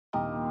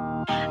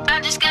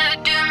just gotta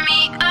do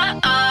me, oh.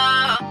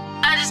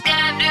 I just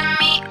gotta do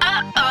me,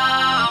 oh.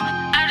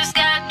 I just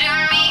gotta do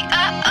me,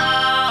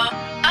 oh.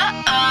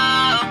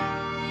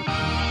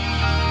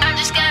 I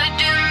just gotta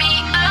do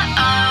me,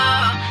 oh.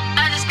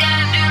 I just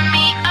gotta do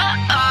me,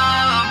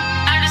 oh.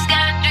 I just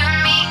gotta do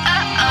me,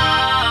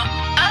 oh.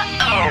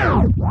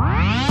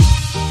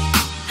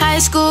 High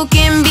school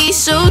can be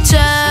so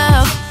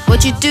tough.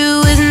 What you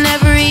do is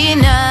never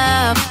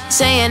enough.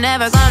 Say you're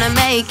never gonna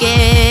make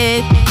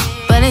it,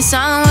 but it's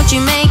all what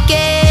you make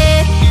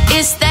it.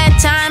 It's that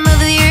time of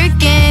the year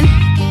again,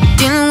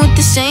 dealing with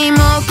the same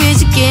old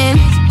kids again.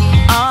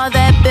 All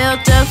that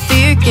built up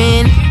fear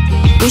again,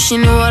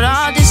 wishing it would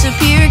all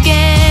disappear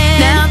again.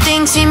 Now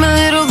things seem a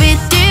little bit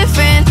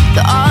different.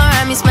 They're all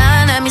around me,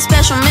 smiling at me,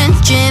 special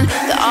mention.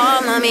 They're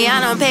all on me,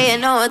 I don't pay it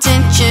no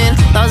attention.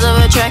 Laws of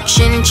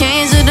attraction,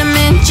 change the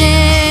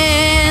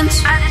dimensions.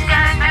 I just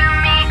gotta do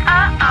me,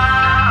 oh.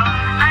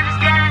 I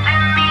just gotta do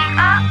me,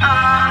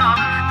 oh.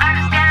 I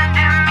just gotta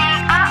do me,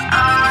 oh.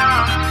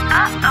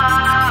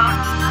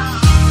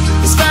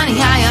 It's funny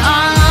how you're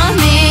all on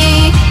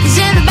me, 'cause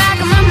in the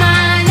back of my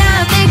mind,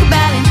 now I think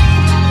about it,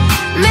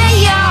 man,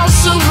 y'all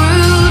so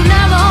rude.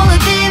 Now the only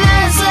thing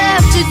that's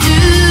left to do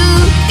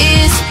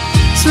is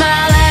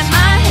smile at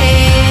my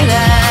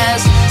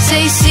haters,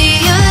 say see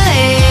you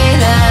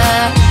later.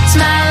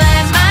 Smile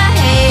at my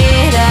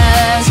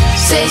haters,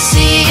 say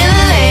see you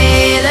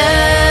later.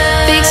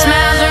 Big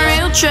smiles and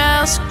real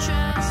trials,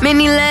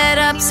 many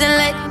let-ups and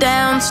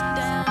let-downs.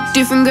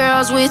 Different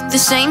girls with the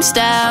same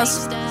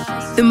styles,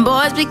 them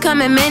boys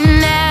becoming men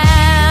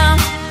now.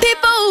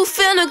 People who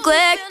feel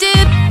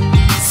neglected,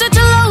 such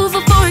a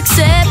loafer for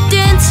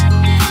acceptance.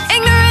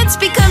 Ignorance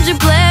becomes your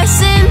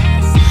blessing.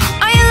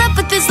 Are you left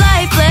with this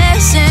life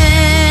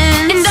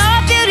lesson? And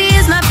all beauty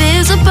is not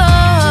visible.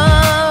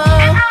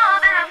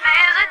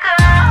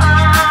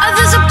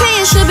 Others'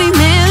 opinions should be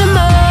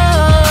minimal.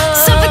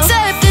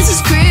 Self-acceptance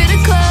is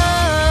critical.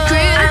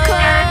 Critical.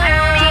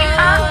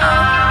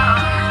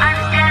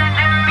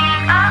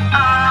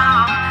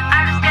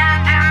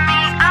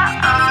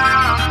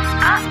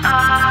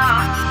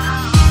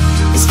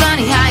 It's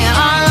funny how you're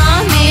all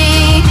on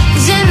me,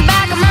 'cause in the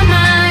back of my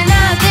mind,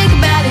 now I think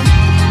about it,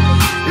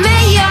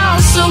 man,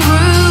 y'all so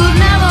rude.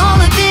 Now the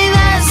only thing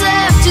that's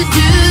left to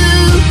do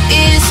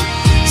is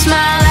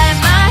smile at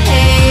my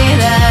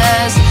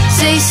haters,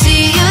 say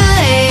see you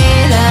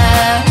later.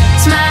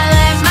 Smile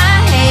at my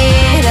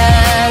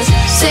haters,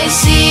 say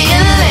see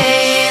you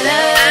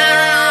later. I don't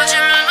know what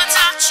your mama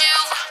taught you.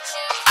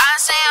 I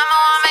say I'm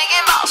on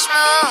making boss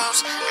moves,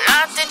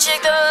 not the chick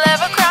that'll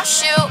ever cross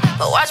you.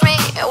 But watch me,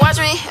 watch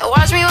me,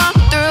 watch me walk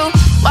through.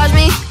 Watch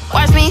me,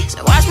 watch me,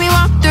 watch me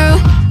walk through.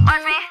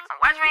 Watch me,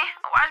 watch me,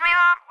 watch me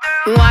walk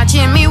through.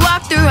 Watching me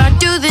walk through, I'll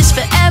do this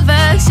forever.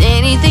 'Cause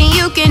anything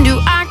you can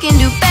do, I can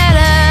do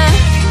better.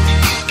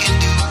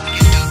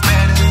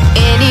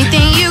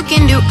 Anything you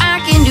can do, I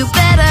can do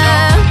better.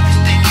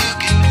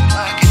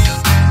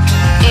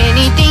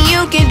 Anything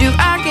you can do,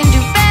 I can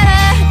do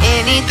better.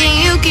 Anything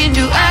you can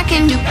do, I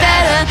can do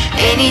better.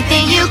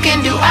 Anything you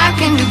can do, I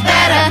can do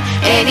better.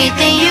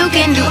 Anything you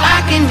can do,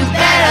 I can do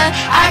better.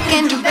 I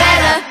can do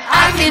better.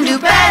 I can do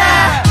better.